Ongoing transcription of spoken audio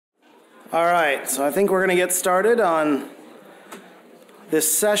All right, so I think we're going to get started on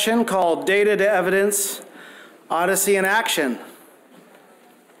this session called Data to Evidence, OHDSI in Action.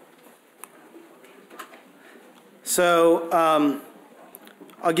 So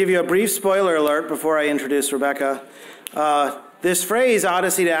I'll give you a brief spoiler alert before I introduce Rebecca. This phrase,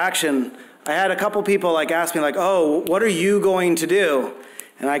 OHDSI to Action, I had a couple people ask me oh, what are you going to do?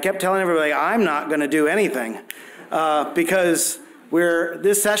 And I kept telling everybody, I'm not going to do anything because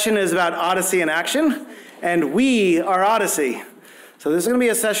this session is about OHDSI in action, and we are OHDSI. So this is going to be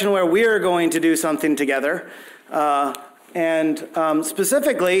a session where we're going to do something together.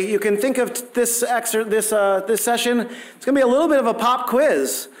 Specifically, you can think of this session, it's going to be a little bit of a pop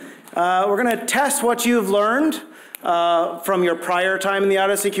quiz. We're going to test what you've learned from your prior time in the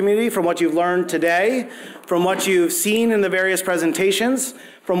OHDSI community, from what you've learned today, from what you've seen in the various presentations,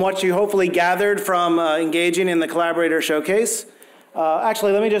 from what you hopefully gathered from engaging in the Collaborator Showcase.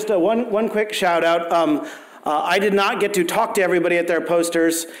 Actually, let me just one quick shout out. I did not get to talk to everybody at their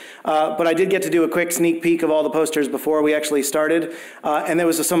posters, but I did get to do a quick sneak peek of all the posters before we actually started, and there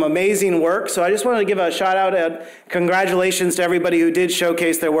was some amazing work. So I just wanted to give a shout out and congratulations to everybody who did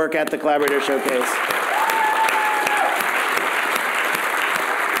showcase their work at the Collaborator Showcase.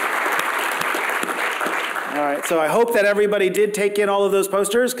 All right, so I hope that everybody did take in all of those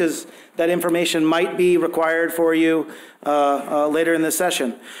posters because that information might be required for you later in this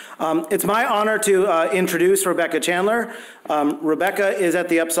session. It's my honor to introduce Rebecca Chandler. Rebecca is at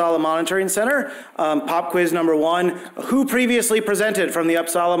the Uppsala Monitoring Center. Pop quiz number 1. Who previously presented from the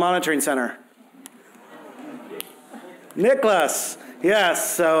Uppsala Monitoring Center? Nicholas.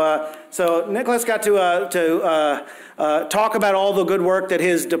 Yes. So Nicholas got to talk about all the good work that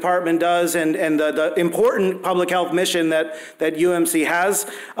his department does and the important public health mission that UMC has.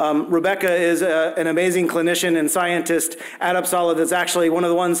 Rebecca is an amazing clinician and scientist at Uppsala that's actually one of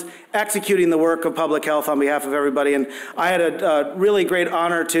the ones executing the work of public health on behalf of everybody. And I had a really great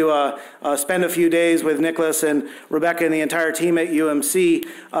honor to spend a few days with Nicholas and Rebecca and the entire team at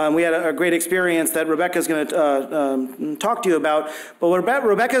UMC. We had a great experience that Rebecca's going to talk to you about. But what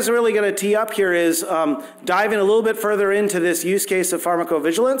Rebecca's really going to tee up here is diving a little bit further into this use case of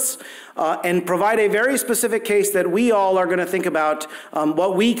pharmacovigilance and provide a very specific case that we all are going to think about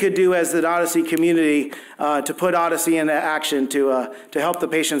what we could do as the OHDSI community to put OHDSI into action to help the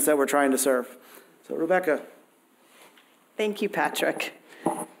patients that we're trying to serve. So Rebecca. Thank you, Patrick.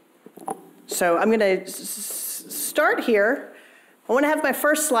 So I'm going to start here. I want to have my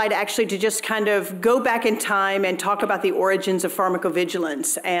first slide actually to just kind of go back in time and talk about the origins of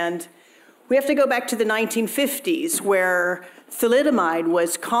pharmacovigilance. And we have to go back to the 1950s where thalidomide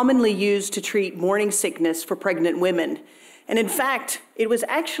was commonly used to treat morning sickness for pregnant women. And in fact, it was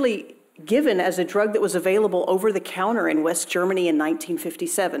actually given as a drug that was available over the counter in West Germany in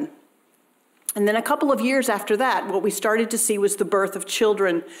 1957. And then a couple of years after that, what we started to see was the birth of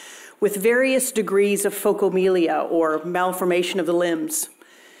children with various degrees of phocomelia, or malformation of the limbs.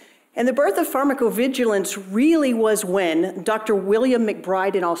 And the birth of pharmacovigilance really was when Dr. William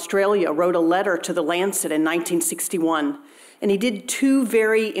McBride in Australia wrote a letter to The Lancet in 1961. And he did two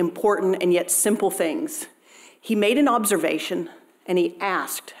very important and yet simple things. He made an observation and he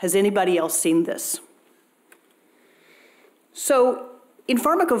asked, has anybody else seen this? So in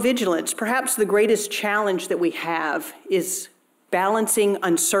pharmacovigilance, perhaps the greatest challenge that we have is balancing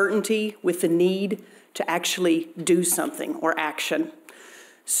uncertainty with the need to actually do something or action.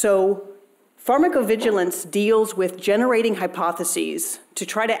 So pharmacovigilance deals with generating hypotheses to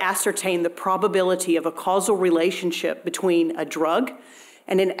try to ascertain the probability of a causal relationship between a drug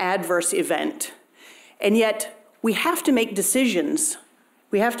and an adverse event. And yet we have to make decisions.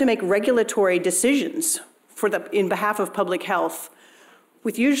 We have to make regulatory decisions in behalf of public health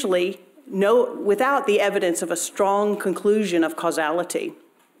with usually without the evidence of a strong conclusion of causality.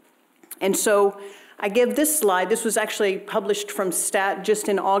 And so I give this slide. This was actually published from STAT just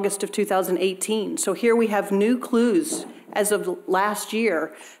in August of 2018. So here we have new clues as of last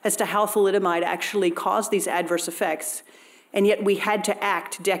year as to how thalidomide actually caused these adverse effects, and yet we had to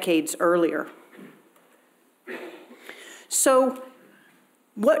act decades earlier. So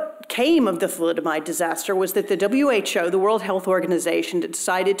what came of the thalidomide disaster was that the WHO, the World Health Organization,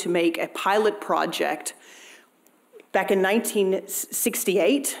 decided to make a pilot project back in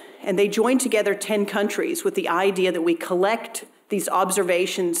 1968, and they joined together 10 countries with the idea that we collect these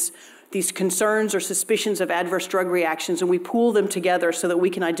observations, these concerns or suspicions of adverse drug reactions, and we pool them together so that we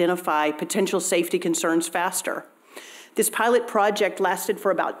can identify potential safety concerns faster. This pilot project lasted for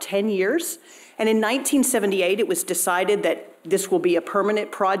about 10 years, and in 1978 it was decided that this will be a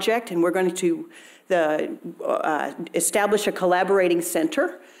permanent project, and we're going to establish a collaborating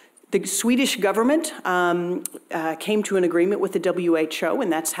center The Swedish government came to an agreement with the WHO,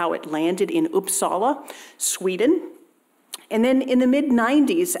 and that's how it landed in Uppsala, Sweden. And then in the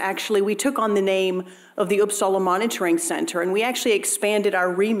mid-90s, actually, we took on the name of the Uppsala Monitoring Center, and we actually expanded our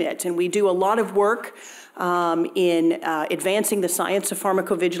remit, and we do a lot of work in advancing the science of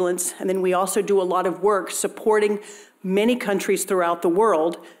pharmacovigilance, and then we also do a lot of work supporting many countries throughout the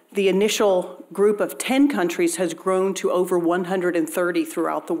world. The initial group of 10 countries has grown to over 130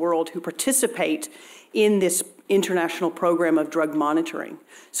 throughout the world who participate in this international program of drug monitoring.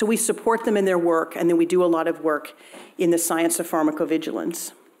 So we support them in their work, and then we do a lot of work in the science of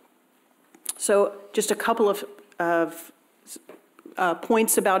pharmacovigilance. So just a couple of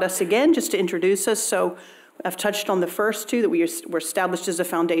points about us again, just to introduce us. So I've touched on the first two, that we were established as a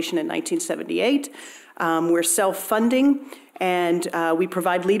foundation in 1978. We're self-funding, and we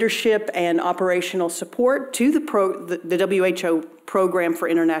provide leadership and operational support to the WHO Program for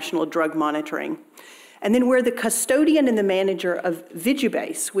International Drug Monitoring. And then we're the custodian and the manager of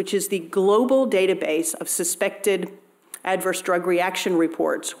VigiBase, which is the global database of suspected adverse drug reaction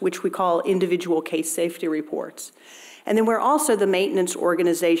reports, which we call individual case safety reports. And then we're also the maintenance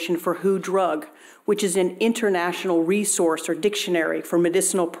organization for WHO Drug, which is an international resource or dictionary for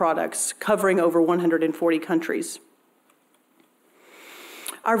medicinal products covering over 140 countries.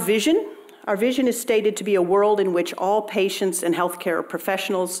 Our vision is stated to be a world in which all patients and healthcare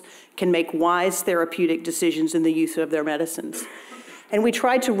professionals can make wise therapeutic decisions in the use of their medicines. And we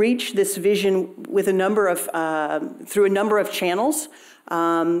try to reach this vision with through a number of channels.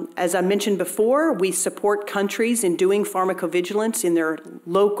 As I mentioned before, we support countries in doing pharmacovigilance in their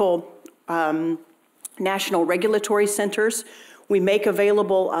local national regulatory centers. We make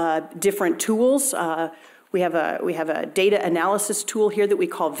available different tools. We have a data analysis tool here that we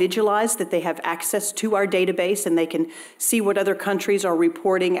call Vigilize, that they have access to our database, and they can see what other countries are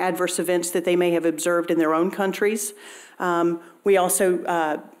reporting adverse events that they may have observed in their own countries. We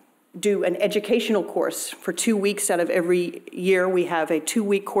also do an educational course for 2 weeks out of every year. We have a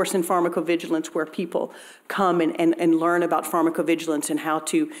 2-week course in pharmacovigilance where people come and learn about pharmacovigilance and how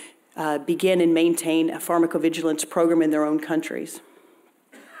to begin and maintain a pharmacovigilance program in their own countries.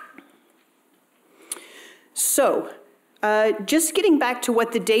 So, just getting back to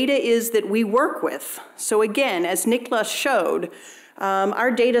what the data is that we work with. So again, as Niklas showed,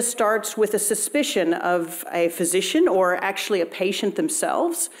 our data starts with a suspicion of a physician or actually a patient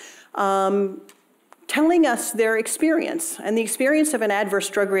themselves telling us their experience. And the experience of an adverse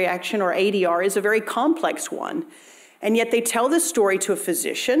drug reaction, or ADR, is a very complex one. And yet they tell this story to a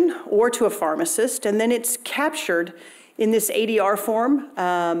physician or to a pharmacist, and then it's captured in this ADR form,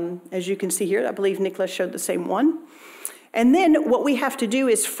 as you can see here. I believe Niklas showed the same one. And then what we have to do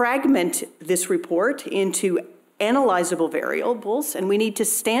is fragment this report into analyzable variables, and we need to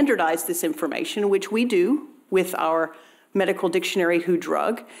standardize this information, which we do with our medical dictionary WHO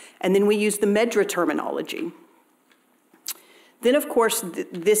Drug, and then we use the MEDRA terminology. Then, of course,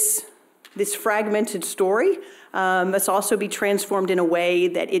 this fragmented story must also be transformed in a way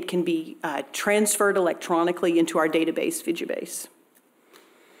that it can be transferred electronically into our database, VigiBase.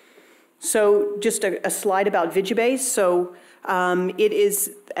 So just a slide about VigiBase. So it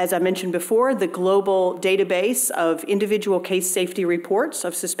is, as I mentioned before, the global database of individual case safety reports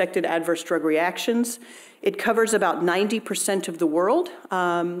of suspected adverse drug reactions. It covers about 90% of the world.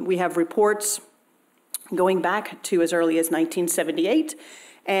 We have reports going back to as early as 1978.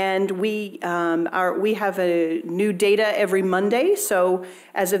 And we have a new data every Monday. So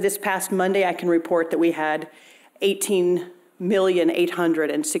as of this past Monday, I can report that we had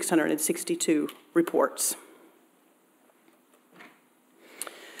 18,800,662 reports.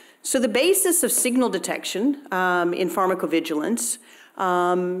 So the basis of signal detection in pharmacovigilance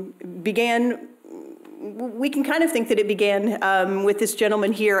began. We can kind of think that it began with this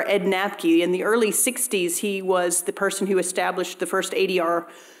gentleman here, Ed Napke. In the early 60s, he was the person who established the first ADR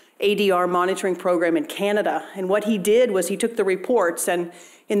monitoring program in Canada. And what he did was he took the reports, and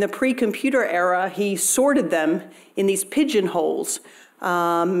in the pre-computer era, he sorted them in these pigeonholes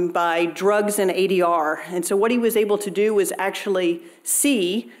by drugs and ADR. And so what he was able to do was actually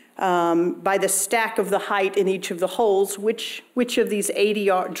see by the stack of the height in each of the holes, which of these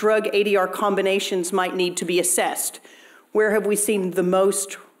drug ADR combinations might need to be assessed. Where have we seen the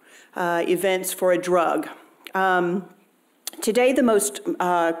most events for a drug? Today, the most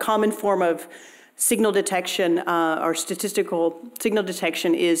common form of signal detection or statistical signal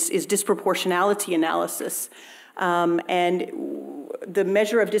detection is disproportionality analysis. And the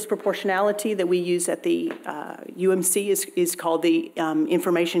measure of disproportionality that we use at the UMC is called the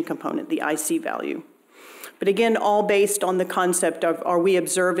information component, the IC value. But again, all based on the concept of, are we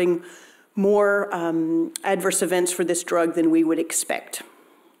observing more adverse events for this drug than we would expect?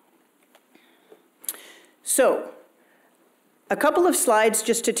 So, a couple of slides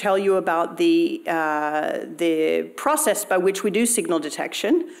just to tell you about the process by which we do signal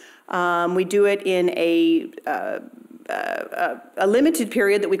detection. We do it in a limited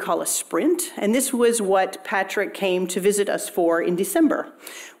period that we call a sprint, and this was what Patrick came to visit us for in December.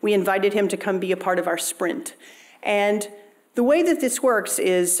 We invited him to come be a part of our sprint. And the way that this works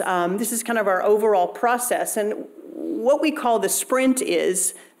is, this is kind of our overall process, and what we call the sprint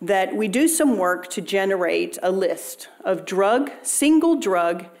is that we do some work to generate a list of single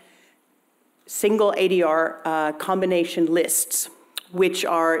ADR combination lists, which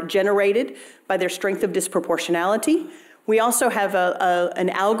are generated by their strength of disproportionality. We also have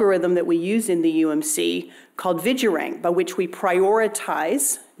an algorithm that we use in the UMC called VigiRank, by which we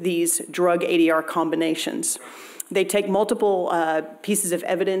prioritize these drug ADR combinations. They take multiple pieces of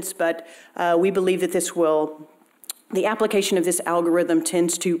evidence, but we believe that the application of this algorithm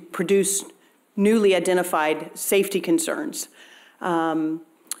tends to produce newly identified safety concerns.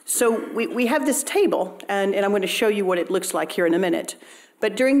 So we have this table, and I'm going to show you what it looks like here in a minute.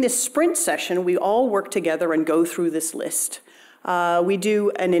 But during this sprint session, we all work together and go through this list. We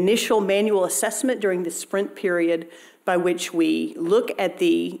do an initial manual assessment during the sprint period by which we look at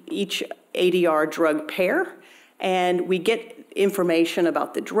each ADR drug pair, and we get information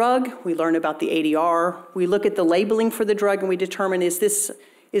about the drug, we learn about the ADR, we look at the labeling for the drug, and we determine, is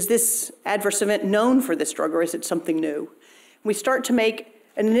this adverse event known for this drug, or is it something new? We start to make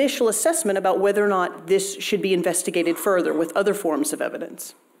an initial assessment about whether or not this should be investigated further with other forms of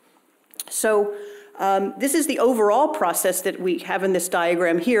evidence. So this is the overall process that we have in this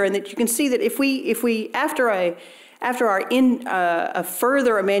diagram here, and that you can see that if we after a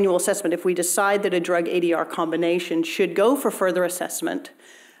further manual assessment, if we decide that a drug ADR combination should go for further assessment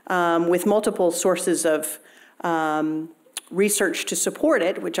with multiple sources of research to support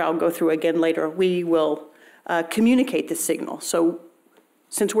it, which I'll go through again later, we will communicate the signal. So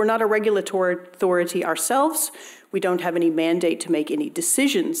since we're not a regulatory authority ourselves, we don't have any mandate to make any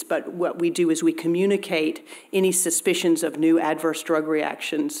decisions, but what we do is we communicate any suspicions of new adverse drug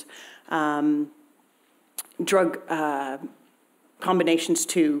reactions, drug combinations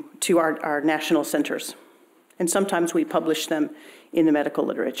to our national centers. And sometimes we publish them in the medical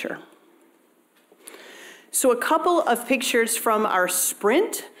literature. So a couple of pictures from our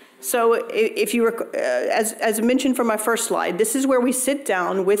sprint. So if you were, as mentioned from my first slide, this is where we sit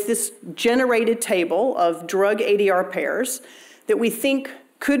down with this generated table of drug ADR pairs that we think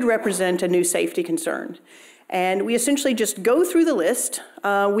could represent a new safety concern. And we essentially just go through the list.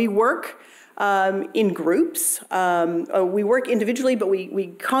 We work in groups. We work individually, but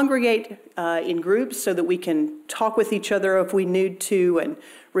we congregate in groups so that we can talk with each other if we need to, and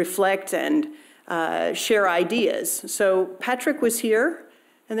reflect and share ideas. So Patrick was here,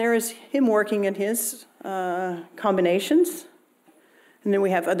 and there is him working in his combinations. And then we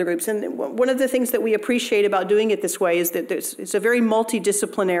have other groups. And one of the things that we appreciate about doing it this way is that it's a very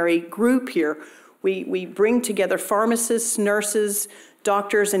multidisciplinary group here. We bring together pharmacists, nurses,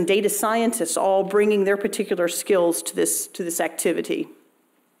 doctors, and data scientists, all bringing their particular skills to this activity.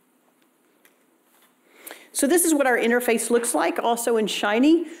 So this is what our interface looks like, also in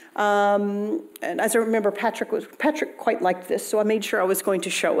Shiny. And as I remember, Patrick quite liked this, so I made sure I was going to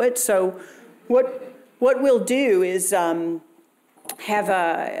show it. So what we'll do is have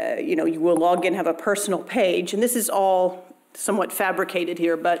you will log in, have a personal page, and this is all somewhat fabricated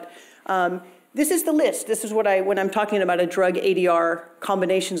here, but this is the list. This is when I'm talking about a drug ADR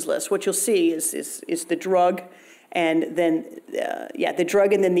combinations list, what you'll see is the drug, and then the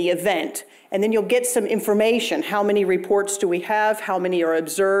drug and then the event. And then you'll get some information. How many reports do we have? How many are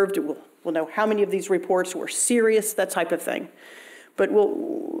observed? We'll know how many of these reports were serious, that type of thing. But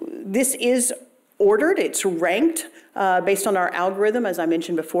this is ordered, it's ranked based on our algorithm, as I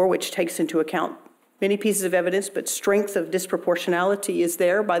mentioned before, which takes into account many pieces of evidence, but strength of disproportionality is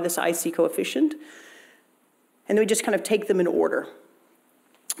there by this IC coefficient. And then we just kind of take them in order.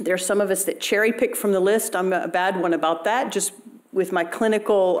 There's some of us that cherry pick from the list. I'm a bad one about that. Just with my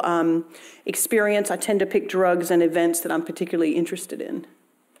clinical experience, I tend to pick drugs and events that I'm particularly interested in.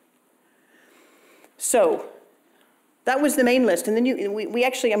 So that was the main list. And then we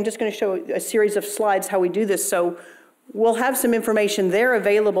actually, I'm just going to show a series of slides how we do this. So we'll have some information there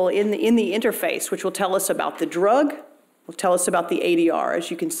available in the interface, which will tell us about the drug, will tell us about the ADR,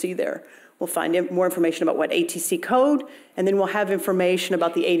 as you can see there. We'll find more information about what ATC code, and then we'll have information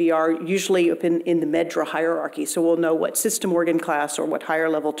about the ADR, usually up in the MEDRA hierarchy, so we'll know what system organ class or what higher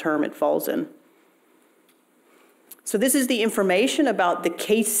level term it falls in. So this is the information about the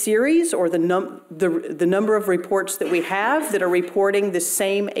case series, or the number of reports that we have that are reporting the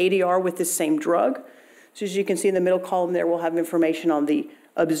same ADR with the same drug. So as you can see in the middle column there, we'll have information on the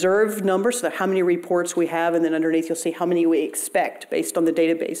observed number, so how many reports we have, and then underneath you'll see how many we expect based on the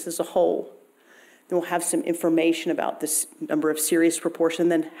database as a whole. Then we'll have some information about this number of serious proportion,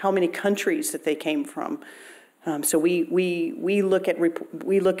 then how many countries that they came from. So we look at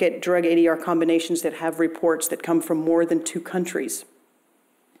drug ADR combinations that have reports that come from more than 2 countries.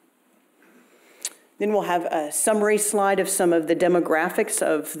 Then we'll have a summary slide of some of the demographics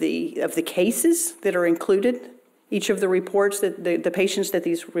of the cases that are included, each of the reports, that the patients that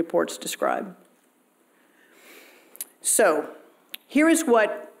these reports describe. So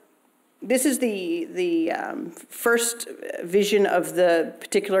this is the first vision of the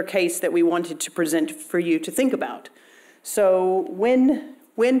particular case that we wanted to present for you to think about. So when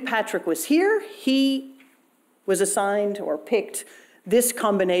Patrick was here, he was assigned or picked this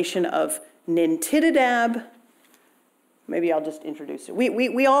combination of nintedanib. Maybe I'll just introduce it.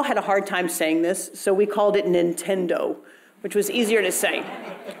 We all had a hard time saying this, so we called it Nintendo, which was easier to say.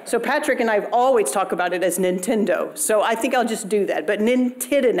 So Patrick and I always talk about it as Nintendo, so I think I'll just do that. But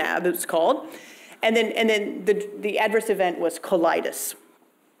nintedanib it's called, and then the adverse event was colitis.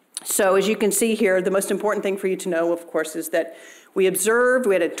 So as you can see here, the most important thing for you to know, of course, is that we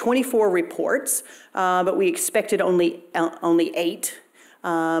had 24 reports, but we expected only 8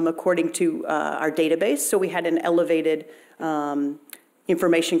 according to our database. So we had an elevated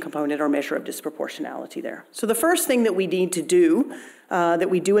information component or measure of disproportionality there. So the first thing that we need to do, that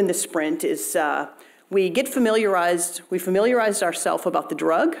we do in the sprint, is we familiarize ourselves about the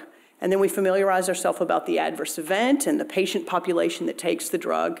drug, and then we familiarize ourselves about the adverse event and the patient population that takes the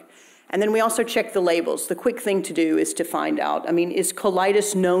drug. And then we also check the labels. The quick thing to do is to find out, is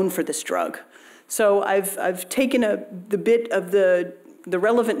colitis known for this drug? So I've taken the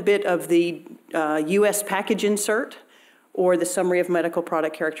relevant bit of the US package insert, or the summary of medical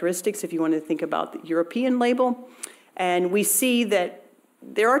product characteristics if you want to think about the European label. And we see that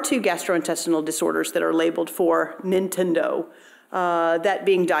there are 2 gastrointestinal disorders that are labeled for Nintendo, that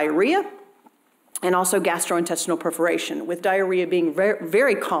being diarrhea and also gastrointestinal perforation, with diarrhea being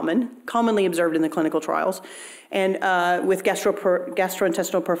very commonly observed in the clinical trials, and with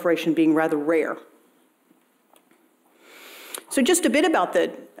gastrointestinal perforation being rather rare. So just a bit about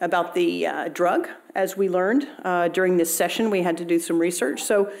the drug. As we learned during this session, we had to do some research.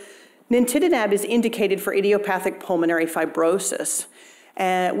 So nintedanib is indicated for idiopathic pulmonary fibrosis,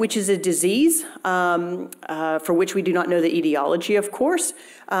 which is a disease for which we do not know the etiology, of course,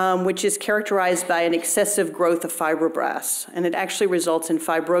 which is characterized by an excessive growth of fibroblasts. And it actually results in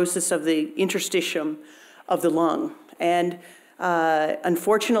fibrosis of the interstitium of the lung. And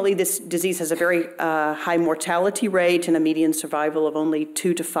unfortunately, this disease has a very high mortality rate and a median survival of only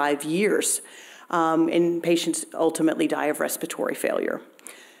 2 to 5 years. And patients ultimately die of respiratory failure.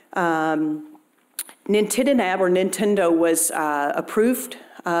 Nintedanib, or Nintendo, was approved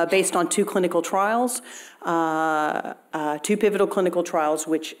based on 2 clinical trials, 2 pivotal clinical trials,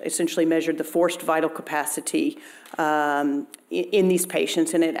 which essentially measured the forced vital capacity in these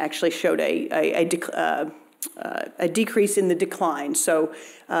patients, and it actually showed a decrease in the decline. So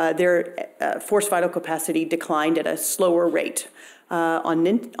their forced vital capacity declined at a slower rate on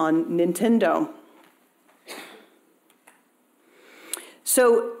Nintendo.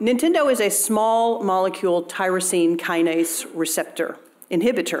 So Nintendo is a small molecule tyrosine kinase receptor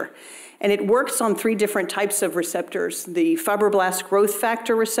inhibitor, and it works on 3 different types of receptors: the fibroblast growth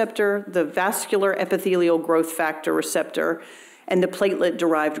factor receptor, the vascular epithelial growth factor receptor, and the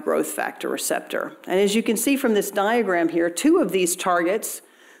platelet-derived growth factor receptor. And as you can see from this diagram here, 2 of these targets,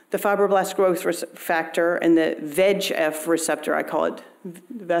 the fibroblast growth factor and the VEGF receptor, I call it,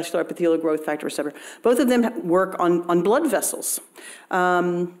 the vascular epithelial growth factor receptor, both of them work on blood vessels.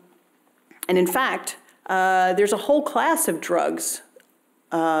 And in fact, there's a whole class of drugs,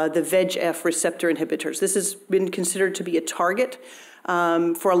 the VEGF receptor inhibitors. This has been considered to be a target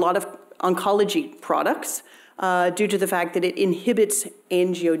for a lot of oncology products due to the fact that it inhibits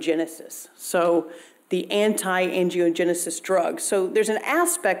angiogenesis. So the anti-angiogenesis drug. So there's an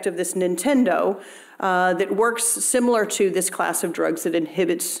aspect of this Nintendo that works similar to this class of drugs that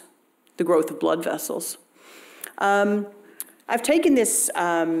inhibits the growth of blood vessels. I've taken this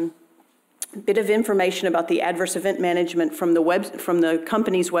bit of information about the adverse event management from the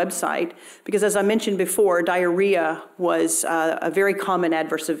company's website, because as I mentioned before, diarrhea was a very common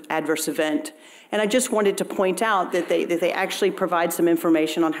adverse event. And I just wanted to point out that they actually provide some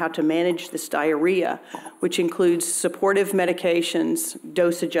information on how to manage this diarrhea, which includes supportive medications,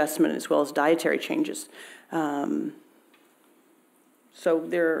 dose adjustment, as well as dietary changes. So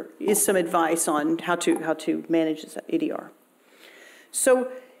there is some advice on how to manage this ADR.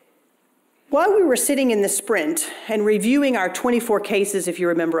 So while we were sitting in the sprint and reviewing our 24 cases, if you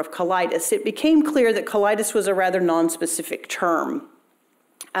remember, of colitis, it became clear that colitis was a rather nonspecific term.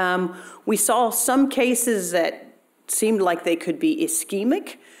 We saw some cases that seemed like they could be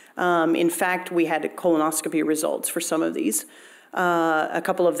ischemic. In fact, we had colonoscopy results for some of these, a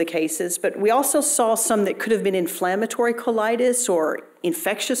couple of the cases. But we also saw some that could have been inflammatory colitis or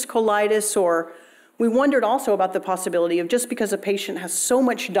infectious colitis, or we wondered also about the possibility of just because a patient has so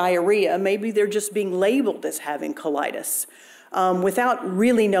much diarrhea, maybe they're just being labeled as having colitis without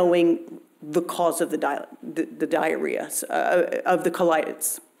really knowing the cause of the diarrhea, of the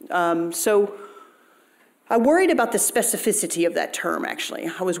colitis. So I worried about the specificity of that term, actually.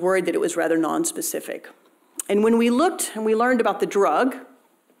 I was worried that it was rather nonspecific. And when we looked and we learned about the drug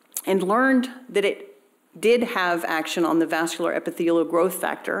and learned that it did have action on the vascular epithelial growth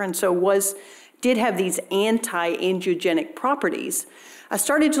factor, and so did have these anti-angiogenic properties, I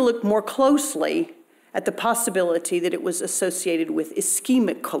started to look more closely at the possibility that it was associated with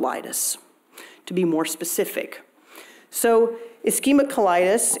ischemic colitis, to be more specific. So ischemic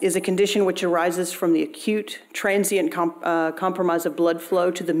colitis is a condition which arises from the acute transient compromise of blood flow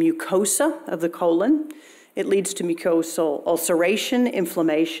to the mucosa of the colon. It leads to mucosal ulceration,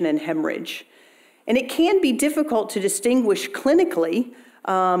 inflammation, and hemorrhage. And it can be difficult to distinguish clinically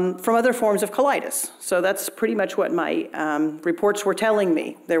from other forms of colitis. So that's pretty much what my reports were telling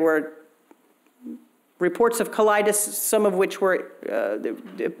me. There were reports of colitis, some of which were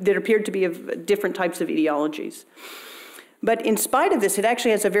that appeared to be of different types of etiologies. But in spite of this, it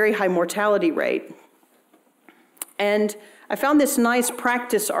actually has a very high mortality rate. And I found this nice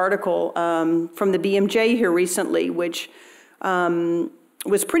practice article from the BMJ here recently, which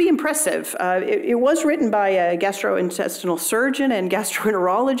was pretty impressive. It was written by a gastrointestinal surgeon and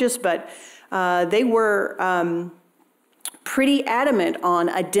gastroenterologist, but they were pretty adamant on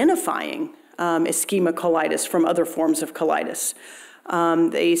identifying ischemic colitis from other forms of colitis.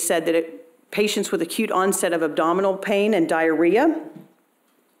 They said that patients with acute onset of abdominal pain and diarrhea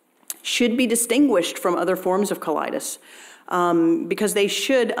should be distinguished from other forms of colitis because they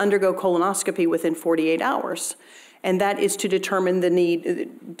should undergo colonoscopy within 48 hours. And that is to determine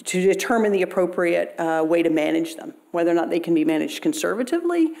the appropriate way to manage them, whether or not they can be managed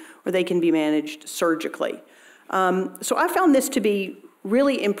conservatively or they can be managed surgically. So I found this to be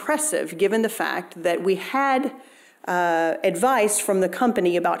really impressive, given the fact that we had advice from the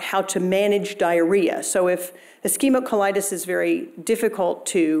company about how to manage diarrhea. So if ischemic colitis is very difficult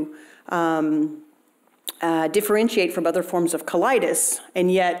to differentiate from other forms of colitis,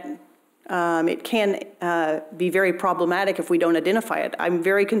 and yet it can be very problematic if we don't identify it. I'm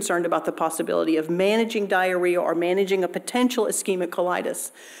very concerned about the possibility of managing diarrhea or managing a potential ischemic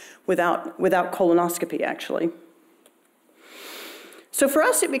colitis without colonoscopy, actually. So for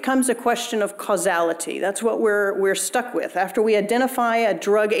us, it becomes a question of causality. That's what we're stuck with. After we identify a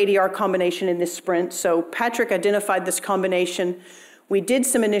drug-ADR combination in this sprint, so Patrick identified this combination, we did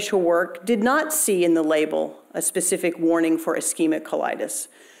some initial work, did not see in the label a specific warning for ischemic colitis.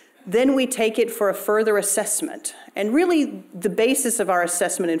 Then we take it for a further assessment. And really, the basis of our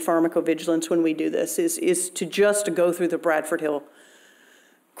assessment in pharmacovigilance when we do this is to just go through the Bradford Hill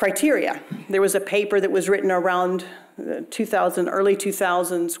criteria. There was a paper that was written around early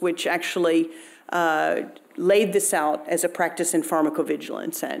 2000s, which actually laid this out as a practice in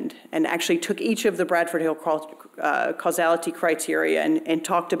pharmacovigilance and actually took each of the Bradford Hill causality criteria and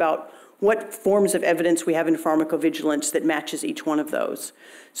talked about what forms of evidence we have in pharmacovigilance that matches each one of those.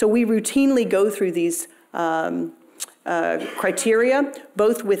 So we routinely go through these criteria,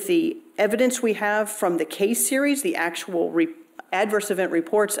 both with the evidence we have from the case series, the actual adverse event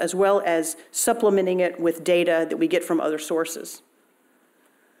reports, as well as supplementing it with data that we get from other sources.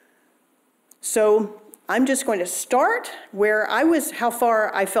 So I'm just going to start where I was, how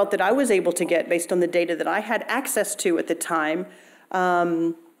far I felt that I was able to get based on the data that I had access to at the time,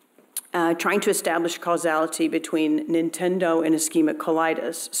 trying to establish causality between Nintendo and ischemic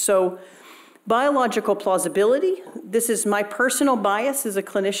colitis. So biological plausibility, this is my personal bias as a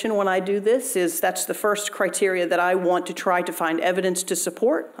clinician when I do this, that's the first criteria that I want to try to find evidence to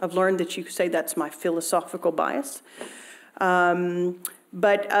support. I've learned that you say that's my philosophical bias.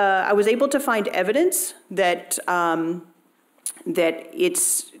 But I was able to find evidence that, that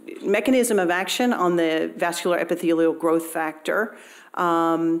its mechanism of action on the vascular epithelial growth factor.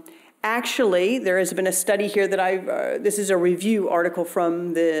 Actually, there has been a study here that this is a review article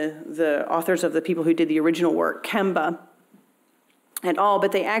from the authors of the people who did the original work, Kemba. at all,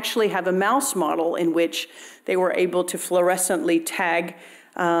 but they actually have a mouse model in which they were able to fluorescently tag,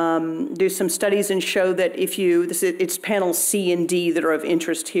 do some studies and show that it's panels C and D that are of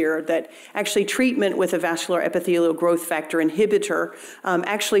interest here, that actually treatment with a vascular epithelial growth factor inhibitor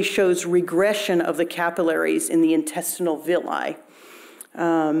actually shows regression of the capillaries in the intestinal villi.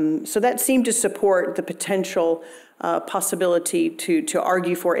 So that seemed to support the potential possibility to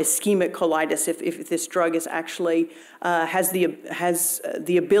argue for ischemic colitis if this drug is actually has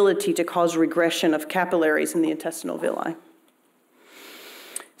the ability to cause regression of capillaries in the intestinal villi.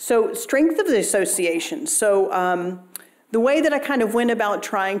 So strength of the association. So the way that I kind of went about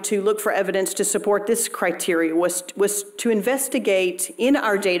trying to look for evidence to support this criteria was to investigate in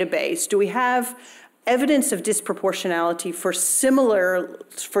our database, do we have evidence of disproportionality for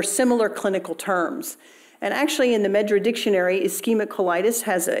similar clinical terms? And actually in the MEDRA dictionary, ischemic colitis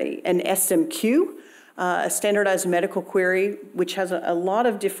has an SMQ, a standardized medical query, which has a lot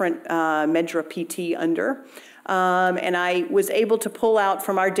of different MEDRA PT under. And I was able to pull out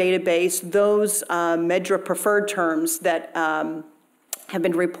from our database those MEDRA preferred terms that have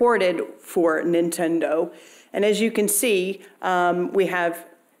been reported for Nintendo. And as you can see, we have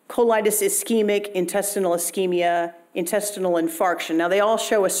colitis ischemic, intestinal ischemia, intestinal infarction. Now, they all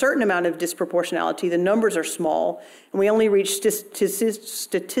show a certain amount of disproportionality. The numbers are small, and we only reach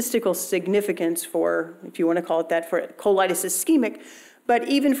statistical significance for, if you want to call it that, for colitis ischemic. But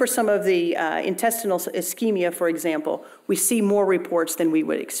even for some of the intestinal ischemia, for example, we see more reports than we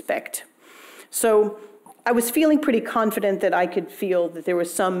would expect. So I was feeling pretty confident that I could feel that there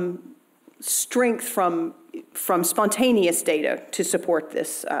was some strength from spontaneous data to support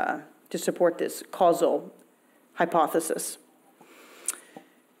this causal hypothesis.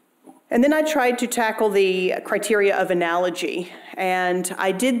 And then I tried to tackle the criteria of analogy, and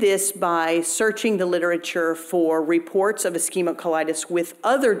I did this by searching the literature for reports of ischemic colitis with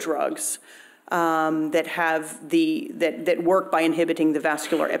other drugs that work by inhibiting the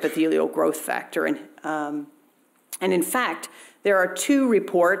vascular epithelial growth factor. And in fact, there are two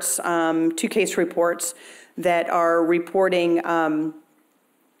case reports that are reporting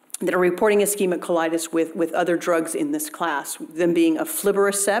ischemic colitis with other drugs in this class, them being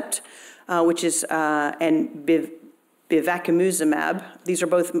aflibercept, which is, and bevacizumab. These are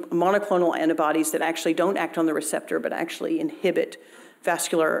both monoclonal antibodies that actually don't act on the receptor, but actually inhibit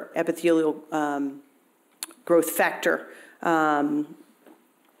vascular epithelial growth factor. And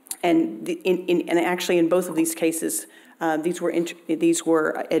actually in both of these cases, these were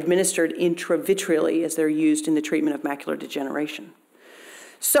administered intravitreally as they're used in the treatment of macular degeneration.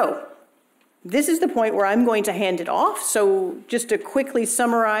 So this is the point where I'm going to hand it off. So just to quickly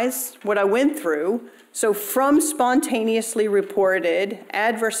summarize what I went through. So from spontaneously reported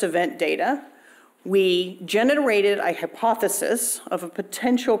adverse event data, we generated a hypothesis of a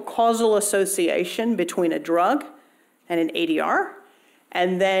potential causal association between a drug and an ADR.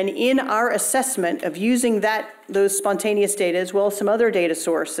 And then in our assessment of using those spontaneous data as well as some other data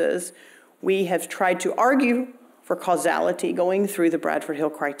sources, we have tried to argue for causality going through the Bradford-Hill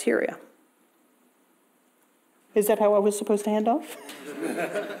criteria. Is that how I was supposed to hand off?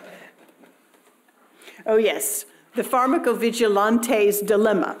 Oh yes, the pharmacovigilante's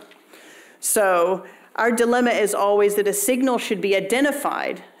dilemma. So our dilemma is always that a signal should be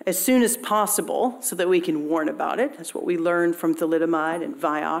identified as soon as possible so that we can warn about it. That's what we learned from thalidomide and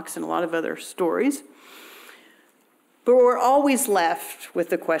Vioxx and a lot of other stories. But we're always left with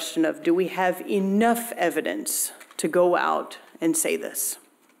the question of, do we have enough evidence to go out and say this?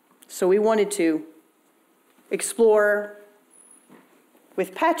 So we wanted to explore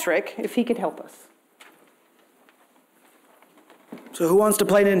with Patrick if he could help us. So who wants to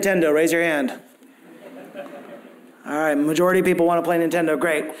play Nintendo? Raise your hand. All right, majority of people want to play Nintendo.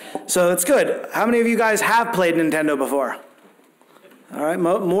 Great. So that's good. How many of you guys have played Nintendo before? All right,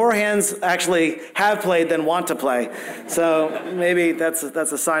 more hands actually have played than want to play. So maybe that's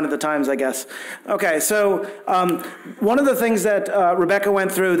a sign of the times, I guess. Okay, so one of the things that Rebecca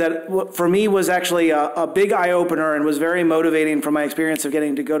went through that for me was actually a big eye-opener and was very motivating from my experience of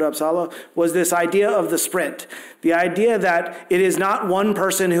getting to go to Uppsala was this idea of the sprint. The idea that it is not one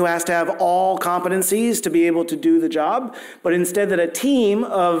person who has to have all competencies to be able to do the job, but instead that a team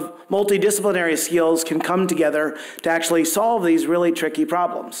of multidisciplinary skills can come together to actually solve these really tricky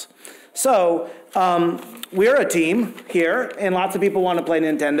problems. So we're a team here, and lots of people want to play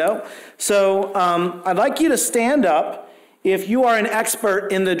Nintendo. So I'd like you to stand up if you are an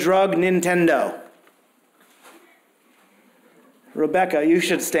expert in the drug Nintendo. Rebecca, you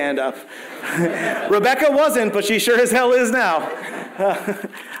should stand up. Rebecca wasn't, but she sure as hell is now.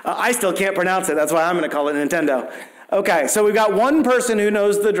 I still can't pronounce it. That's why I'm going to call it Nintendo. Okay, so we've got one person who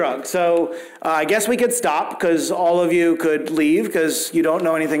knows the drug. So I guess we could stop because all of you could leave because you don't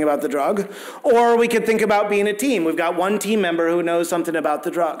know anything about the drug. Or we could think about being a team. We've got one team member who knows something about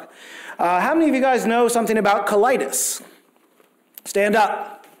the drug. How many of you guys know something about colitis? Stand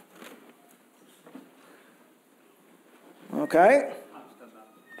up. Okay.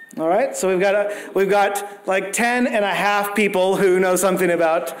 All right, so we've got like 10 and a half people who know something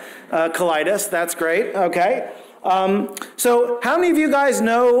about colitis. That's great. Okay. So how many of you guys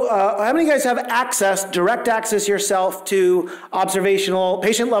know, how many of you guys have access, direct access yourself to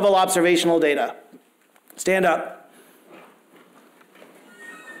patient-level observational data? Stand up.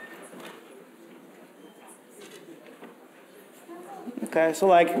 Okay, so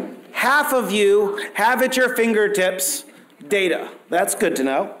like half of you have at your fingertips data. That's good to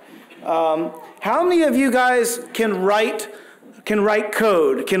know. How many of you guys can write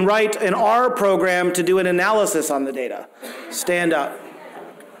code, can write an R program to do an analysis on the data? Stand up.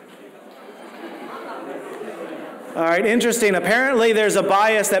 All right, interesting. Apparently there's a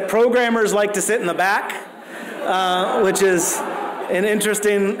bias that programmers like to sit in the back, which is an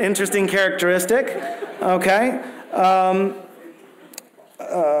interesting characteristic. Okay.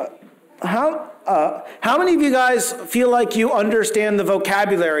 How many of you guys feel like you understand the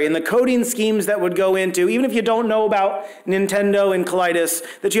vocabulary and the coding schemes that would go into, even if you don't know about Nintendo and colitis,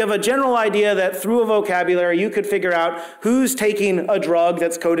 that you have a general idea that through a vocabulary you could figure out who's taking a drug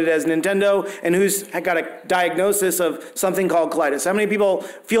that's coded as Nintendo and who's got a diagnosis of something called colitis? How many people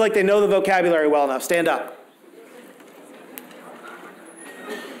feel like they know the vocabulary well enough? Stand up.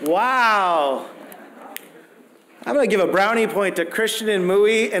 Wow. I'm going to give a brownie point to Christian and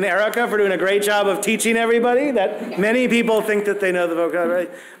Mui and Erica for doing a great job of teaching everybody that many people think that they know the vocabulary.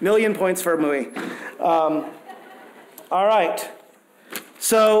 Million points for Mui. All right.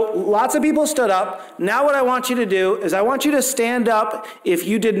 So lots of people stood up. Now what I want you to do is I want you to stand up if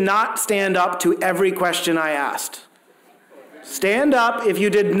you did not stand up to every question I asked. Stand up if you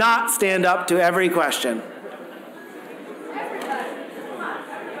did not stand up to every question.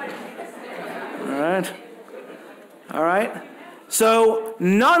 All right. All right? So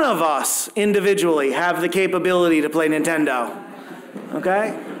none of us individually have the capability to play Nintendo.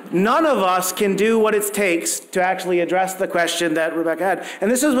 Okay? None of us can do what it takes to actually address the question that Rebecca had. And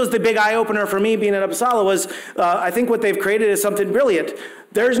this was the big eye-opener for me being at Uppsala was I think what they've created is something brilliant.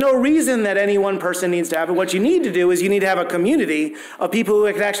 There's no reason that any one person needs to have it. What you need to do is you need to have a community of people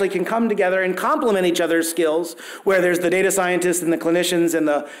who can come together and complement each other's skills, where there's the data scientists and the clinicians and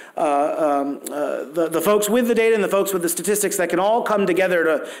the folks with the data and the folks with the statistics that can all come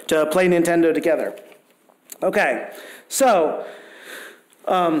together to play Nintendo together. Okay, so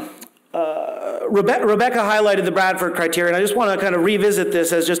Rebecca highlighted the Bradford criteria, and I just want to kind of revisit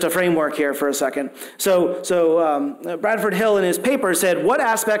this as just a framework here for a second. So Bradford Hill in his paper said, what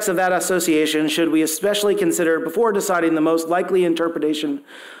aspects of that association should we especially consider before deciding the most likely interpretation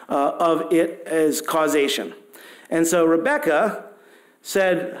of it as causation? And so Rebecca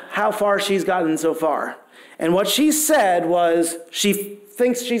said how far she's gotten so far. And what she said was she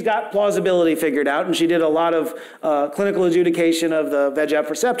thinks she's got plausibility figured out, and she did a lot of clinical adjudication of the VEGF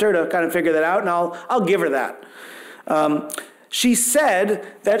receptor to kind of figure that out, and I'll give her that. She said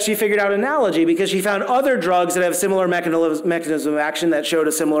that she figured out analogy because she found other drugs that have similar mechanism of action that showed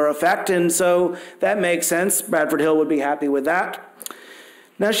a similar effect, and so that makes sense. Bradford Hill would be happy with that.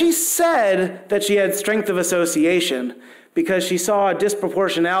 Now, she said that she had strength of association because she saw a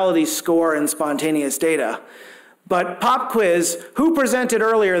disproportionality score in spontaneous data. But pop quiz, who presented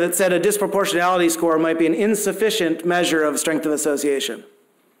earlier that said a disproportionality score might be an insufficient measure of strength of association?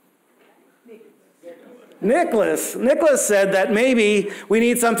 Nicholas. Nicholas said that maybe we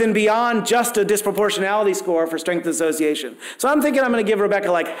need something beyond just a disproportionality score for strength of association. So I'm thinking I'm going to give Rebecca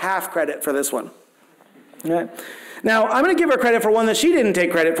like half credit for this one. Okay. Now, I'm going to give her credit for one that she didn't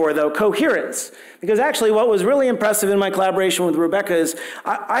take credit for, though, coherence. Because actually what was really impressive in my collaboration with Rebecca is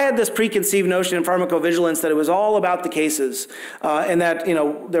I had this preconceived notion in pharmacovigilance that it was all about the cases, and that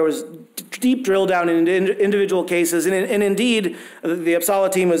there was deep drill down into individual cases. And indeed, the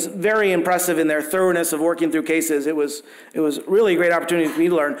Uppsala team was very impressive in their thoroughness of working through cases. It was really a great opportunity for me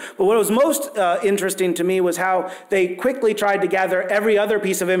to learn. But what was most interesting to me was how they quickly tried to gather every other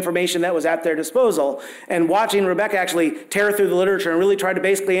piece of information that was at their disposal. And watching Rebecca actually tear through the literature and really try to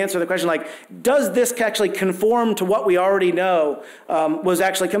basically answer the question like, does this actually conform to what we already know, was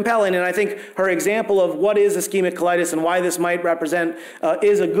actually compelling. And I think her example of what is ischemic colitis and why this might represent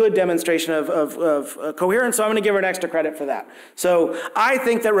is a good demonstration of coherence. So I'm going to give her an extra credit for that. So I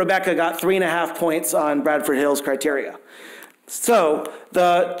think that Rebecca got 3.5 points on Bradford Hill's criteria. So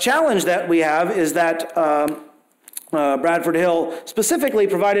the challenge that we have is that Bradford Hill specifically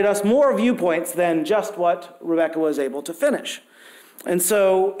provided us more viewpoints than just what Rebecca was able to finish. And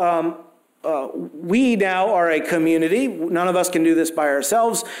so we now are a community. None of us can do this by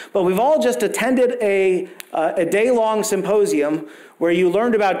ourselves, but we've all just attended a day-long symposium where you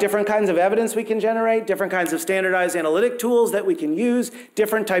learned about different kinds of evidence we can generate, different kinds of standardized analytic tools that we can use,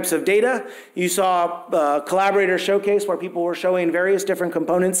 different types of data. You saw a collaborator showcase where people were showing various different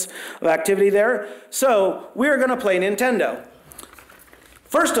components of activity there. So we're going to play Nintendo.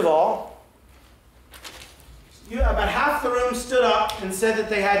 First of all, about half the room stood up and said that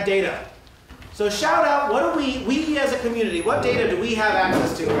they had data. So shout out, what do we as a community, what data do we have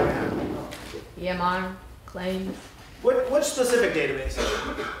access to right now? EMR, claims. Which specific database?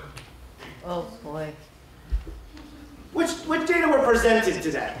 Oh boy. Which data were presented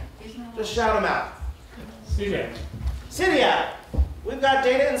today? Just shout them out. Syria. Syria. We've got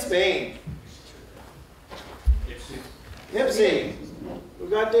data in Spain. IPSI.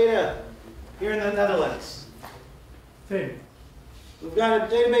 We've got data here in the Netherlands. Same. We've got a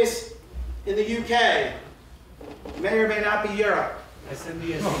database in the UK. May or may not be Europe.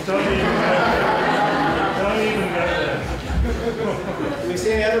 SNDS. Don't even get there. Do we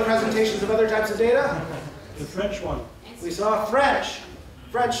see any other presentations of other types of data? The French one. We saw French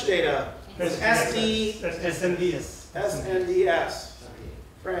data. SNDS. SNDS.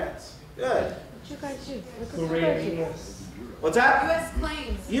 France. Good. What you guys do? Look Korea. at the What's that? U.S.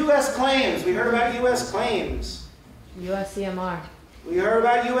 claims. U.S. claims. We heard about U.S. claims. US EMR. We heard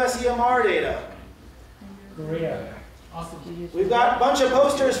about U.S. EMR data. Korea. We've got a bunch of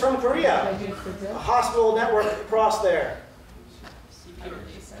posters from Korea. A hospital network across there.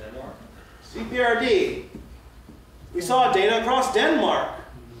 CPRD. We saw data across Denmark.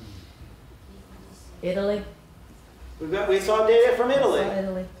 Italy. We saw data from Italy.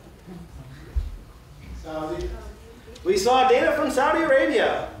 Italy. We saw data from Saudi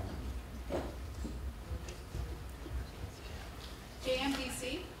Arabia.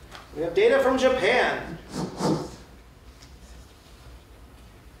 JMDC. We have data from Japan.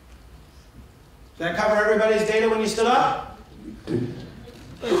 Did that cover everybody's data when you stood up?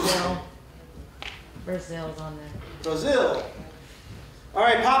 Brazil. Brazil's on there. Brazil. All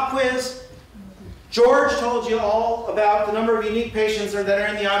right, pop quiz. George told you all about the number of unique patients that are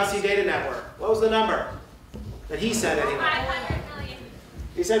in the Odyssey data network. What was the number that he said anyway? 500 million.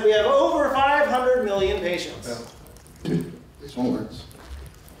 He said we have over 500 million patients. Small words.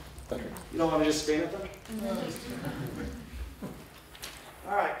 You don't want to just scream at them?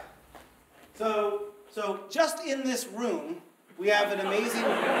 All right. So just in this room, we have an amazing...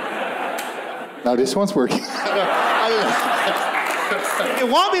 Now this one's working. If you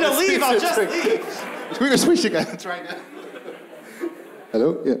want me to leave, I'll just leave. We're switching. That's right now.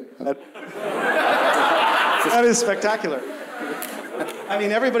 Hello? Yeah. That is spectacular. I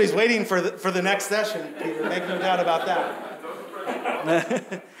mean, everybody's waiting for the next session, Peter. Make no doubt about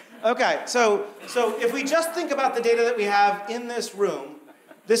that. Okay, so if we just think about the data that we have in this room,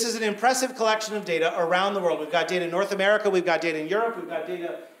 this is an impressive collection of data around the world. We've got data in North America, we've got data in Europe, we've got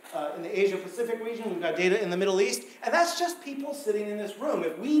data in the Asia-Pacific region, we've got data in the Middle East, and that's just people sitting in this room.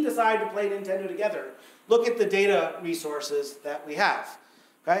 If we decide to play Nintendo together, look at the data resources that we have.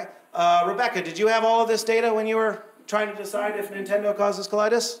 Okay? Rebecca, did you have all of this data when you were trying to decide if Nintendo causes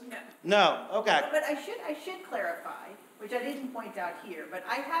colitis? No. Okay. But I should clarify, which I didn't point out here, but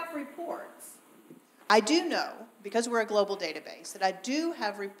I have reports. I do know, because we're a global database, that I do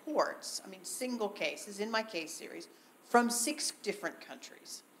have reports, single cases in my case series, from 6 different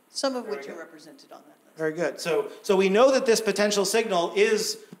countries, some of which are represented on that list. Very good. So we know that this potential signal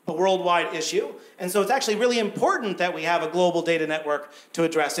is a worldwide issue, and so it's actually really important that we have a global data network to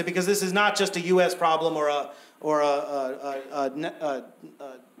address it, because this is not just a U.S. problem or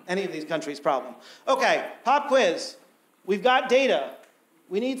any of these countries' problem. Okay, pop quiz. We've got data.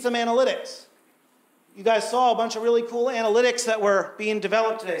 We need some analytics. You guys saw a bunch of really cool analytics that were being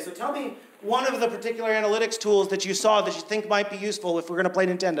developed today. So tell me one of the particular analytics tools that you saw that you think might be useful if we're going to play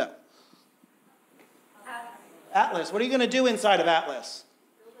Nintendo. Atlas. What are you going to do inside of Atlas?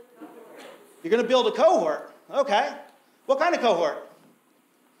 You're going to build a cohort. Okay. What kind of cohort?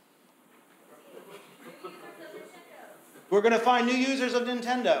 We're going to find new users of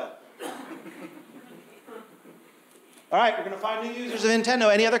Nintendo. All right, we're going to find new users of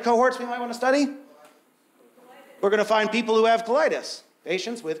Nintendo. Any other cohorts we might want to study? We're going to find people who have colitis,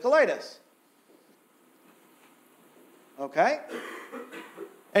 patients with colitis. Okay.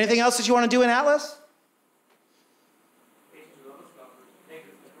 Anything else that you want to do in Atlas?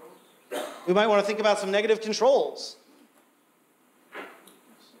 We might want to think about some negative controls.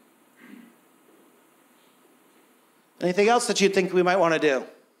 Anything else that you think we might want to do? Is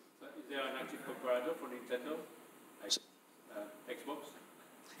there an active comparator for Nintendo? Like, Xbox?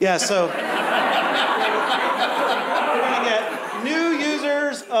 Yeah, so we're going to get new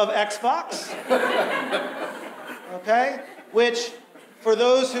users of Xbox, okay? Which, for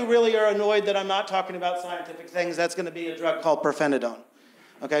those who really are annoyed that I'm not talking about scientific things, that's going to be a drug called pirfenidone.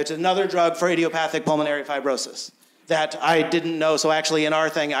 Okay, it's another drug for idiopathic pulmonary fibrosis that I didn't know, so actually in our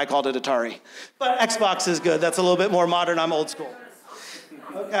thing, I called it Atari. But Xbox is good. That's a little bit more modern. I'm old school.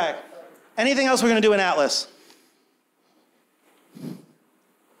 Okay. Anything else we're going to do in Atlas?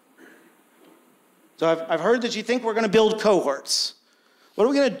 So I've heard that you think we're going to build cohorts. What are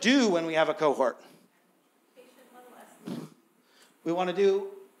we going to do when we have a cohort? We want to do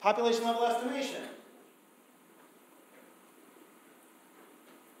population level estimation.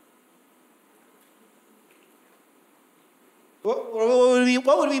 What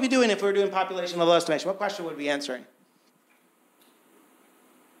would we be doing if we were doing population level estimation? What question would we be answering?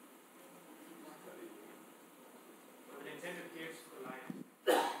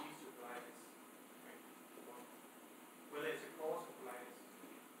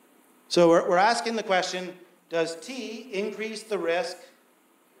 So we're asking the question, does T increase the risk,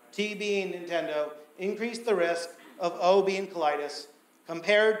 T being Nintendo, increase the risk of O being colitis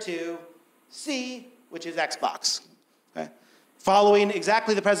compared to C, which is Xbox? Okay. Following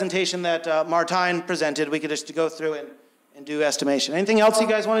exactly the presentation that Martijn presented, we could just go through and do estimation. Anything else you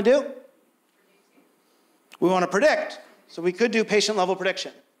guys want to do? We want to predict. So we could do patient level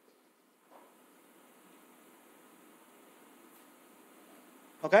prediction.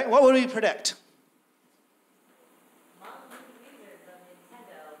 Okay, what would we predict? Among users of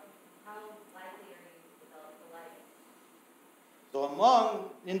Nintendo, how likely are you to develop colitis? So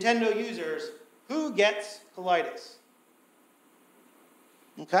among Nintendo users, who gets colitis?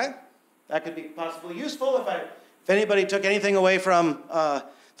 Okay, that could be possibly useful if anybody took anything away from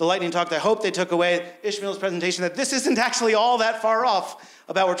the lightning talk. I hope they took away Ishmael's presentation that this isn't actually all that far off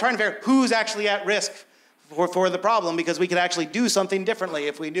about we're trying to figure out who's actually at risk for the problem, because we could actually do something differently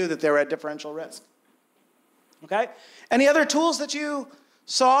if we knew that they were at differential risk. Okay? Any other tools that you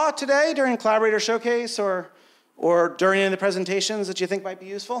saw today during Collaborator Showcase or during any of the presentations that you think might be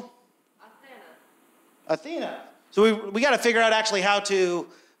useful? Athena. So we got to figure out actually how to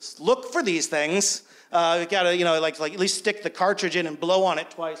look for these things. We got to, like at least stick the cartridge in and blow on it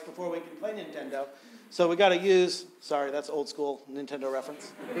twice before we can play Nintendo. So we got to use, sorry, that's old school Nintendo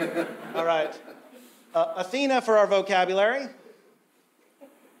reference. All right. Athena for our vocabulary.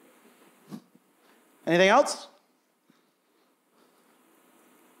 Anything else?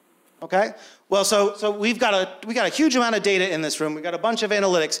 Okay. Well, so we got a huge amount of data in this room. We've got a bunch of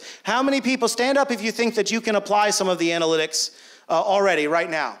analytics. How many people, stand up if you think that you can apply some of the analytics already, right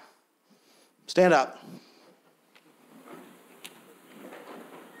now? Stand up.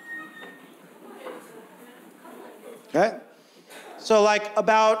 Okay. So like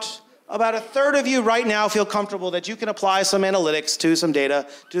about a third of you right now feel comfortable that you can apply some analytics to some data.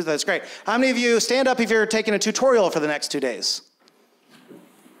 That's great. How many of you, stand up if you're taking a tutorial for the next 2 days?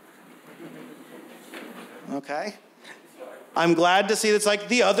 Okay. I'm glad to see that's like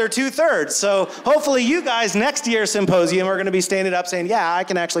the other 2/3. So hopefully you guys next year's symposium are going to be standing up saying, yeah, I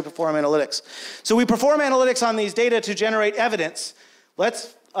can actually perform analytics. So we perform analytics on these data to generate evidence.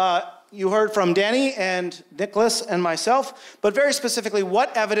 You heard from Danny and Nicholas and myself, but very specifically,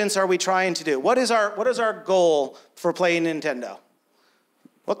 what evidence are we trying to do? What is our goal for playing Nintendo?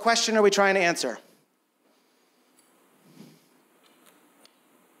 What question are we trying to answer?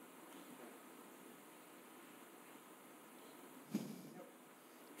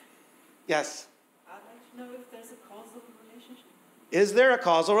 Yes? I'd like to know if there's a causal relationship. Is there a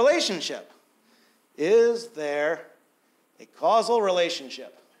causal relationship? Is there a causal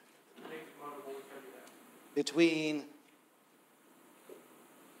relationship between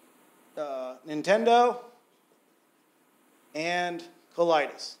Nintendo and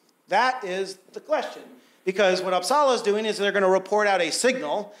colitis? That is the question. Because what Uppsala is doing is they're going to report out a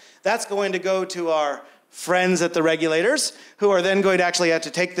signal that's going to go to our friends at the regulators, who are then going to actually have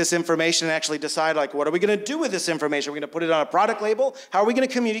to take this information and actually decide, like, what are we going to do with this information? Are we going to put it on a product label? How are we going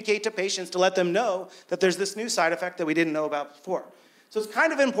to communicate to patients to let them know that there's this new side effect that we didn't know about before? So it's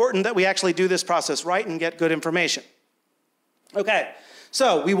kind of important that we actually do this process right and get good information. Okay,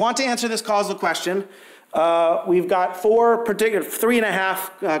 so we want to answer this causal question. We've got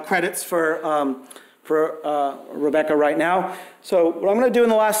 3.5 credits for Rebecca right now. So what I'm going to do in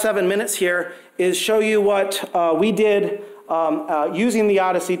the last 7 minutes here is show you what we did using the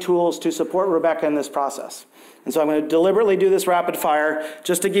OHDSI tools to support Rebecca in this process. And so I'm going to deliberately do this rapid fire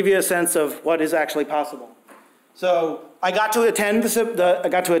just to give you a sense of what is actually possible. So I got to attend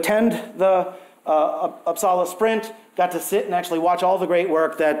the Uppsala Sprint, got to sit and actually watch all the great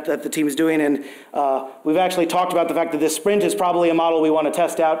work that the team is doing, and we've actually talked about the fact that this sprint is probably a model we want to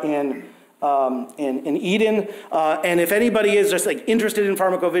test out in Eden. And if anybody is just like interested in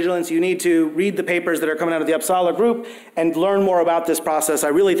pharmacovigilance, you need to read the papers that are coming out of the Uppsala group and learn more about this process. I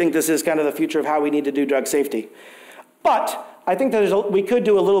really think this is kind of the future of how we need to do drug safety. But I think that we could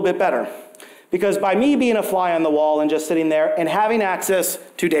do a little bit better. Because by me being a fly on the wall and just sitting there and having access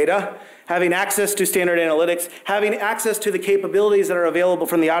to data, having access to standard analytics, having access to the capabilities that are available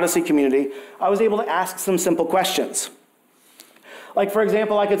from the OHDSI community, I was able to ask some simple questions. Like, for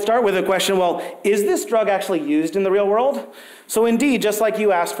example, I could start with a question, well, is this drug actually used in the real world? So indeed, just like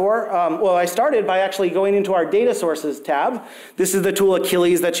you asked for, well, I started by actually going into our data sources tab. This is the tool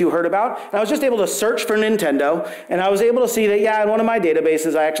Achilles that you heard about. And I was just able to search for Nintendo, and I was able to see that, yeah, in one of my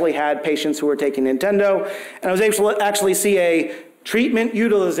databases, I actually had patients who were taking Nintendo, and I was able to actually see a treatment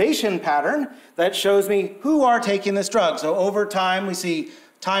utilization pattern that shows me who are taking this drug. So over time, we see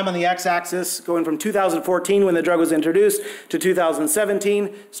time on the x-axis going from 2014 when the drug was introduced to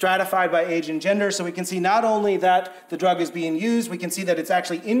 2017, stratified by age and gender. So we can see not only that the drug is being used, we can see that it's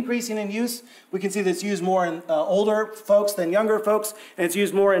actually increasing in use. We can see that it's used more in older folks than younger folks, and it's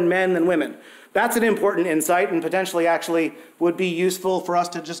used more in men than women. That's an important insight and potentially actually would be useful for us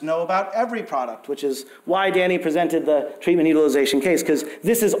to just know about every product, which is why Danny presented the treatment utilization case, because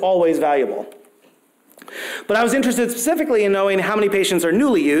this is always valuable. But I was interested specifically in knowing how many patients are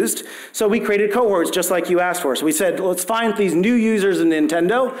newly used, so we created cohorts just like you asked for. So we said, let's find these new users in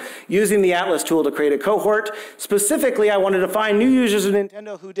Nintendo using the Atlas tool to create a cohort. Specifically, I wanted to find new users in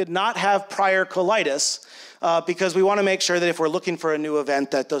Nintendo who did not have prior colitis, because we want to make sure that if we're looking for a new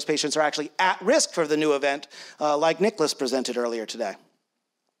event, that those patients are actually at risk for the new event, like Nicholas presented earlier today.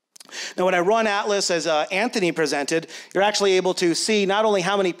 Now, when I run Atlas, as Anthony presented, you're actually able to see not only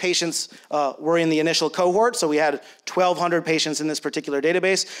how many patients were in the initial cohort, so we had 1,200 patients in this particular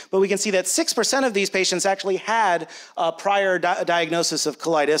database, but we can see that 6% of these patients actually had a prior diagnosis of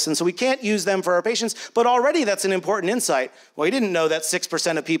colitis, and so we can't use them for our patients, but already that's an important insight. Well, we didn't know that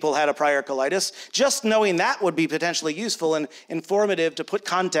 6% of people had a prior colitis. Just knowing that would be potentially useful and informative to put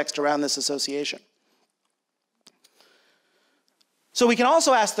context around this association. So we can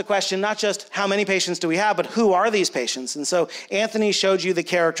also ask the question, not just how many patients do we have, but who are these patients? And so Anthony showed you the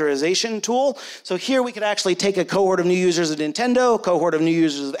characterization tool. So here we could actually take a cohort of new users of Nintendo, a cohort of new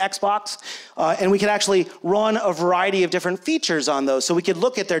users of Xbox, and we could actually run a variety of different features on those. So we could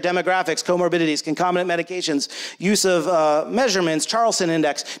look at their demographics, comorbidities, concomitant medications, use of measurements, Charlson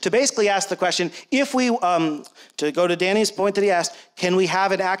index, to basically ask the question, if we, to go to Danny's point that he asked, can we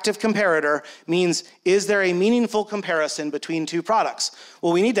have an active comparator, means is there a meaningful comparison between two products?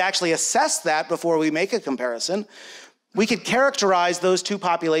 Well, we need to actually assess that before we make a comparison. We could characterize those two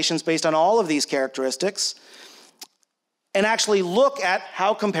populations based on all of these characteristics and actually look at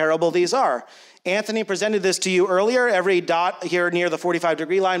how comparable these are. Anthony presented this to you earlier. Every dot here near the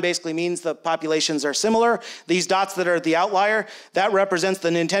 45-degree line basically means the populations are similar. These dots that are the outlier, that represents the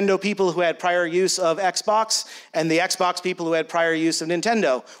Nintendo people who had prior use of Xbox and the Xbox people who had prior use of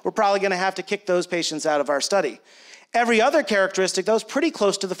Nintendo. We're probably going to have to kick those patients out of our study. Every other characteristic, though, is pretty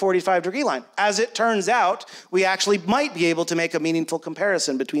close to the 45-degree line. As it turns out, we actually might be able to make a meaningful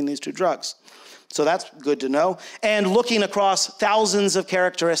comparison between these two drugs. So that's good to know. And looking across thousands of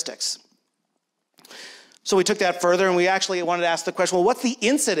characteristics. So we took that further and we actually wanted to ask the question, well, what's the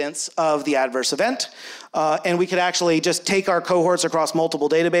incidence of the adverse event? And we could actually just take our cohorts across multiple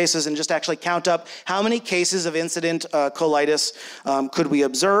databases and just actually count up how many cases of incident colitis could we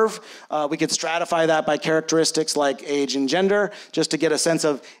observe. We could stratify that by characteristics like age and gender, just to get a sense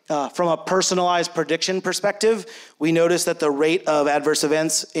of, from a personalized prediction perspective, we noticed that the rate of adverse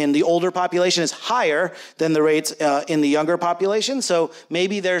events in the older population is higher than the rates in the younger population. So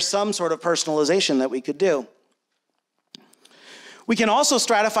maybe there's some sort of personalization that we could do. We can also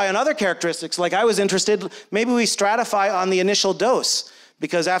stratify on other characteristics, like I was interested, maybe we stratify on the initial dose,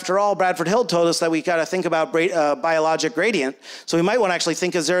 because after all, Bradford Hill told us that we got to think about biologic gradient. So we might want to actually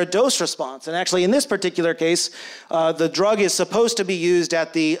think, is there a dose response? And actually in this particular case, the drug is supposed to be used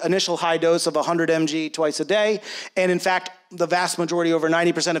at the initial high dose of 100 mg twice a day. And in fact, the vast majority, over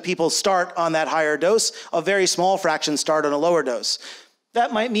 90% of people start on that higher dose. A very small fraction start on a lower dose.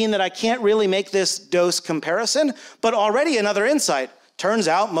 That might mean that I can't really make this dose comparison, but already another insight. Turns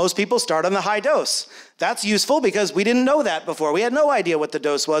out most people start on the high dose. That's useful because we didn't know that before. We had no idea what the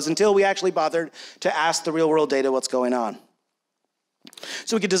dose was until we actually bothered to ask the real world data what's going on.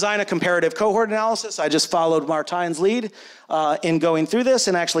 So we could design a comparative cohort analysis. I just followed Martine's lead in going through this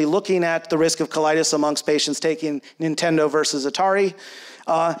and actually looking at the risk of colitis amongst patients taking Nintendo versus Atari.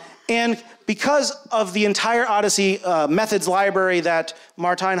 And because of the entire OHDSI methods library that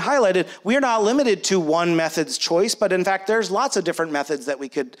Martine highlighted, we are not limited to one method's choice, but in fact, there's lots of different methods that we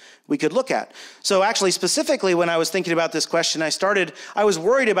could look at. So actually, specifically, when I was thinking about this question, I was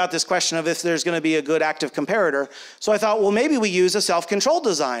worried about this question of if there's going to be a good active comparator. So I thought, well, maybe we use a self-controlled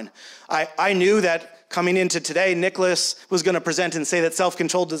design. I knew that coming into today, Nicholas was going to present and say that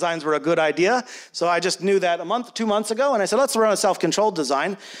self-controlled designs were a good idea. So I just knew that 2 months ago, and I said, let's run a self-controlled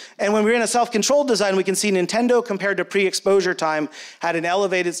design. And when we ran a self-controlled design, we can see Nintendo compared to pre-exposure time had an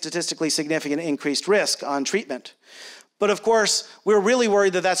elevated statistically significant increased risk on treatment. But of course, we're really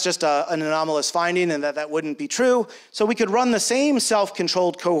worried that that's just an anomalous finding and that wouldn't be true. So we could run the same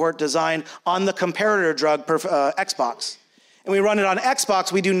self-controlled cohort design on the comparator drug Xbox. And we run it on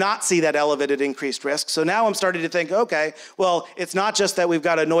Xbox, we do not see that elevated increased risk. So now I'm starting to think, okay, well, it's not just that we've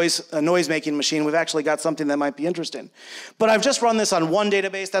got a noise-making machine, we've actually got something that might be interesting. But I've just run this on one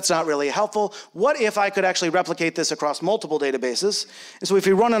database, that's not really helpful. What if I could actually replicate this across multiple databases? And so if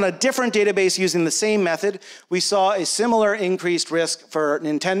we run on a different database using the same method, we saw a similar increased risk for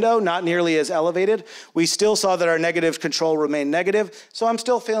Nintendo, not nearly as elevated. We still saw that our negative control remained negative. So I'm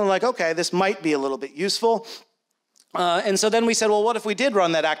still feeling like, okay, this might be a little bit useful. And so then we said, well, what if we did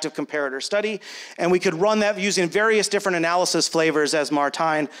run that active comparator study? And we could run that using various different analysis flavors as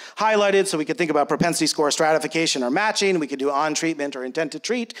Martine highlighted. So we could think about propensity score stratification or matching. We could do on treatment or intent to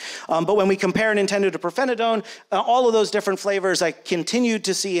treat. But when we compare Nintendo to pirfenidone, all of those different flavors, I continued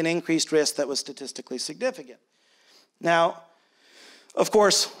to see an increased risk that was statistically significant. Now, of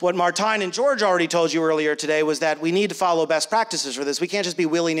course, what Martine and George already told you earlier today was that we need to follow best practices for this. We can't just be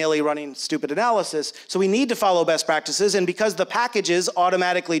willy-nilly running stupid analysis. So we need to follow best practices. And because the packages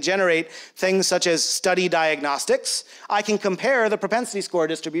automatically generate things such as study diagnostics, I can compare the propensity score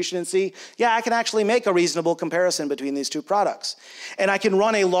distribution and see, yeah, I can actually make a reasonable comparison between these two products. And I can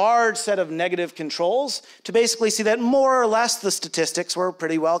run a large set of negative controls to basically see that more or less the statistics were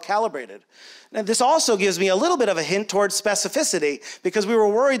pretty well calibrated. Now, this also gives me a little bit of a hint towards specificity, because we were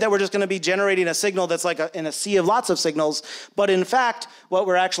worried that we're just going to be generating a signal that's like in a sea of lots of signals. But in fact, what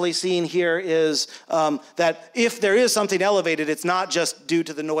we're actually seeing here is that if there is something elevated, it's not just due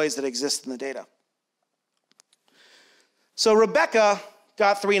to the noise that exists in the data. So Rebecca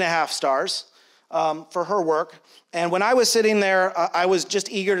got 3.5 stars for her work. And when I was sitting there, I was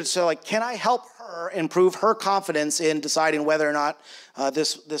just eager to say, like, can I help her improve her confidence in deciding whether or not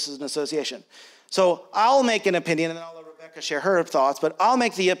this is an association? So I'll make an opinion, and then I'll let Rebecca share her thoughts, but I'll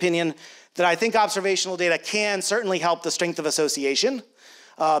make the opinion that I think observational data can certainly help the strength of association,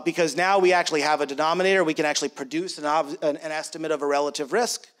 because now we actually have a denominator. We can actually produce an estimate of a relative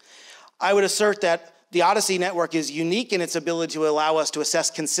risk. I would assert that the OHDSI network is unique in its ability to allow us to assess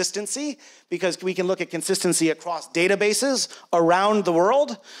consistency, because we can look at consistency across databases around the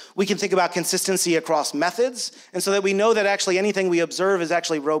world. We can think about consistency across methods, and so that we know that actually anything we observe is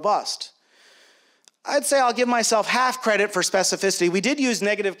actually robust. I'd say I'll give myself half credit for specificity. We did use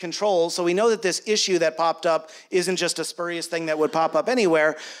negative controls, so we know that this issue that popped up isn't just a spurious thing that would pop up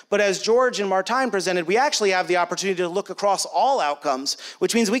anywhere. But as George and Martine presented, we actually have the opportunity to look across all outcomes,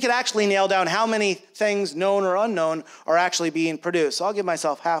 which means we could actually nail down how many things, known or unknown, are actually being produced. So I'll give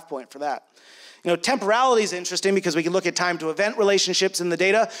myself half point for that. You know, temporality is interesting because we can look at time to event relationships in the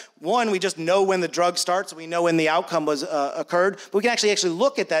data. One, we just know when the drug starts, we know when the outcome was occurred, but we can actually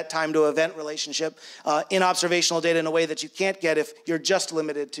look at that time to event relationship in observational data in a way that you can't get if you're just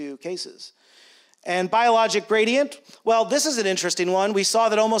limited to cases. And biologic gradient, well, this is an interesting one. We saw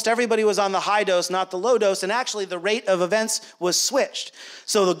that almost everybody was on the high dose, not the low dose, and actually the rate of events was switched.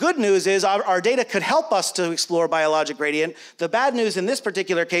 So the good news is our data could help us to explore biologic gradient. The bad news in this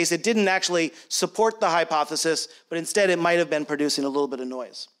particular case, it didn't actually support the hypothesis, but instead it might have been producing a little bit of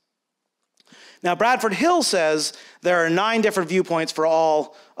noise. Now, Bradford Hill says there are 9 different viewpoints for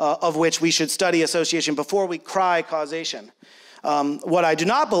all of which we should study association before we cry causation. What I do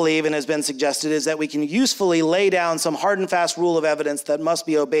not believe, and has been suggested, is that we can usefully lay down some hard and fast rule of evidence that must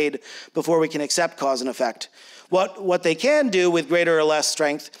be obeyed before we can accept cause and effect. What they can do with greater or less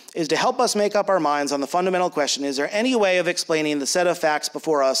strength is to help us make up our minds on the fundamental question, is there any way of explaining the set of facts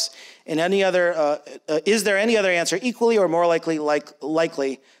before us in any other, is there any other answer equally or more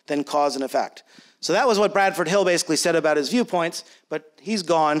likely than cause and effect? So that was what Bradford Hill basically said about his viewpoints, but he's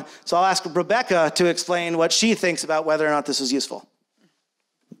gone. So I'll ask Rebecca to explain what she thinks about whether or not this is useful.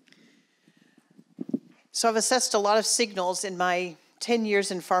 So I've assessed a lot of signals in my 10 years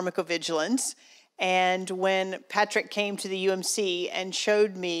in pharmacovigilance, And when Patrick came to the UMC and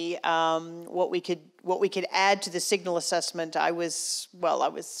showed me what we could add to the signal assessment, I was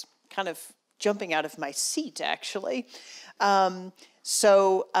kind of jumping out of my seat, actually.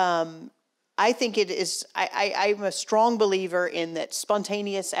 I think it is, I'm a strong believer in that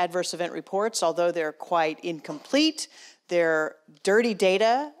spontaneous adverse event reports, although they're quite incomplete, they're dirty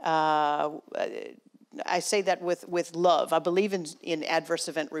data. I say that with love. I believe in adverse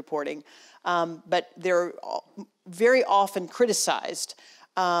event reporting, but they're very often criticized.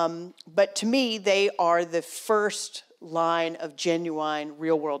 But to me, they are the first line of genuine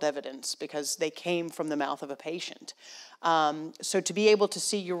real-world evidence because they came from the mouth of a patient. So to be able to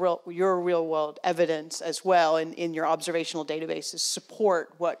see your real-world evidence as well in your observational databases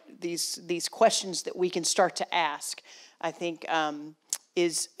support what these questions that we can start to ask, I think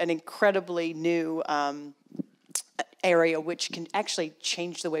is an incredibly new area which can actually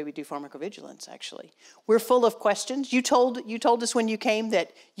change the way we do pharmacovigilance, actually. We're full of questions. You told us when you came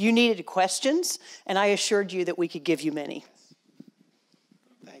that you needed questions, and I assured you that we could give you many.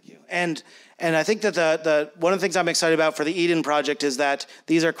 Thank you. And I think that one of the things I'm excited about for the Eden project is that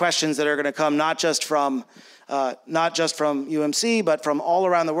these are questions that are going to come not just from UMC, but from all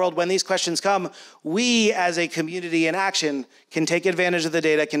around the world. When these questions come, we as a community in action can take advantage of the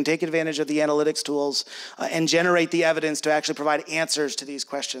data, can take advantage of the analytics tools, and generate the evidence to actually provide answers to these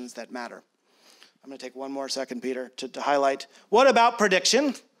questions that matter. I'm going to take one more second, Peter, to highlight. What about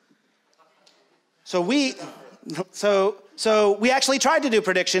prediction? So we actually tried to do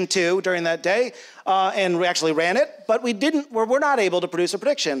prediction too during that day, and we actually ran it, but we're not able to produce a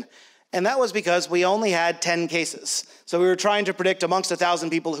prediction. And that was because we only had 10 cases. So we were trying to predict amongst 1,000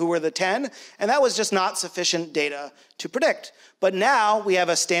 people who were the 10, and that was just not sufficient data to predict. But now we have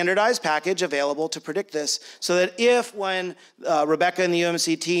a standardized package available to predict this so that when Rebecca and the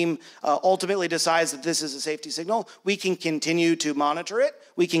UMC team ultimately decides that this is a safety signal, we can continue to monitor it,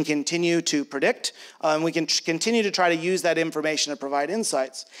 we can continue to predict, and we can continue to try to use that information to provide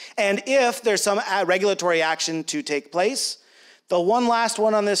insights. And if there's some regulatory action to take place, the one last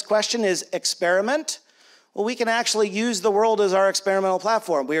one on this question is experiment. Well, we can actually use the world as our experimental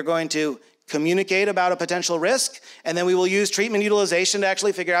platform. We are going to communicate about a potential risk, and then we will use treatment utilization to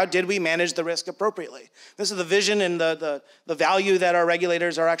actually figure out, did we manage the risk appropriately? This is the vision and the value that our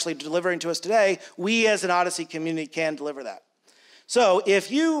regulators are actually delivering to us today. We as an OHDSI community can deliver that. So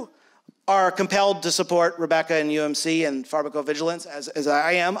if you are compelled to support Rebecca and UMC and pharmacovigilance, as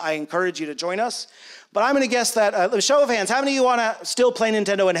I am, I encourage you to join us. But I'm going to guess that, show of hands, how many of you want to still play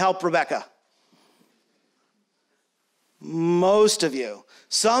Nintendo and help Rebecca? Most of you.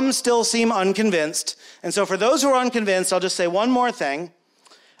 Some still seem unconvinced. And so for those who are unconvinced, I'll just say one more thing.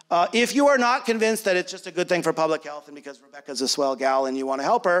 If you are not convinced that it's just a good thing for public health and because Rebecca's a swell gal and you want to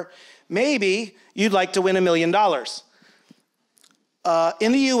help her, maybe you'd like to win $1 million.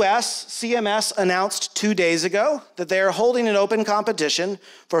 In the US, CMS announced 2 days ago that they are holding an open competition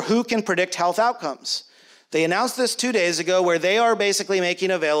for who can predict health outcomes. They announced this 2 days ago where they are basically making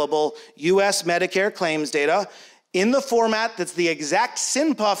available US Medicare claims data in the format that's the exact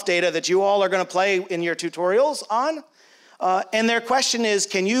SynPuff data that you all are going to play in your tutorials on. And their question is,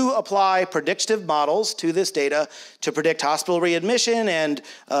 can you apply predictive models to this data to predict hospital readmission and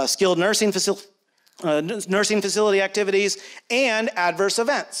skilled nursing facility activities and adverse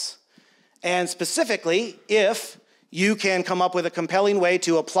events? And specifically, if you can come up with a compelling way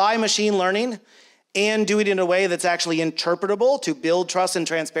to apply machine learning and do it in a way that's actually interpretable to build trust and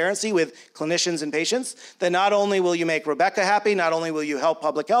transparency with clinicians and patients, then not only will you make Rebecca happy, not only will you help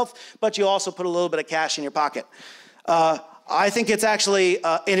public health, but you also put a little bit of cash in your pocket. I think it's actually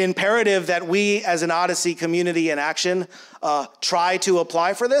an imperative that we as an OHDSI community in action try to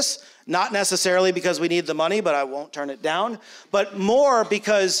apply for this, not necessarily because we need the money, but I won't turn it down, but more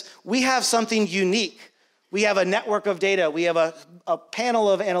because we have something unique. We have a network of data. We have a panel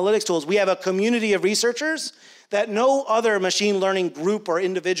of analytics tools. We have a community of researchers that no other machine learning group or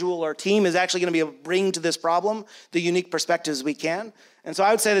individual or team is actually going to be able to bring to this problem the unique perspectives we can. And so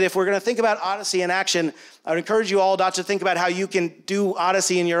I would say that if we're going to think about OHDSI in action, I would encourage you all not to think about how you can do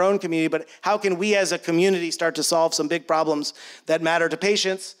OHDSI in your own community, but how can we as a community start to solve some big problems that matter to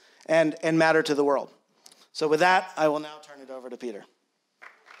patients and matter to the world. So with that, I will now turn it over to Peter.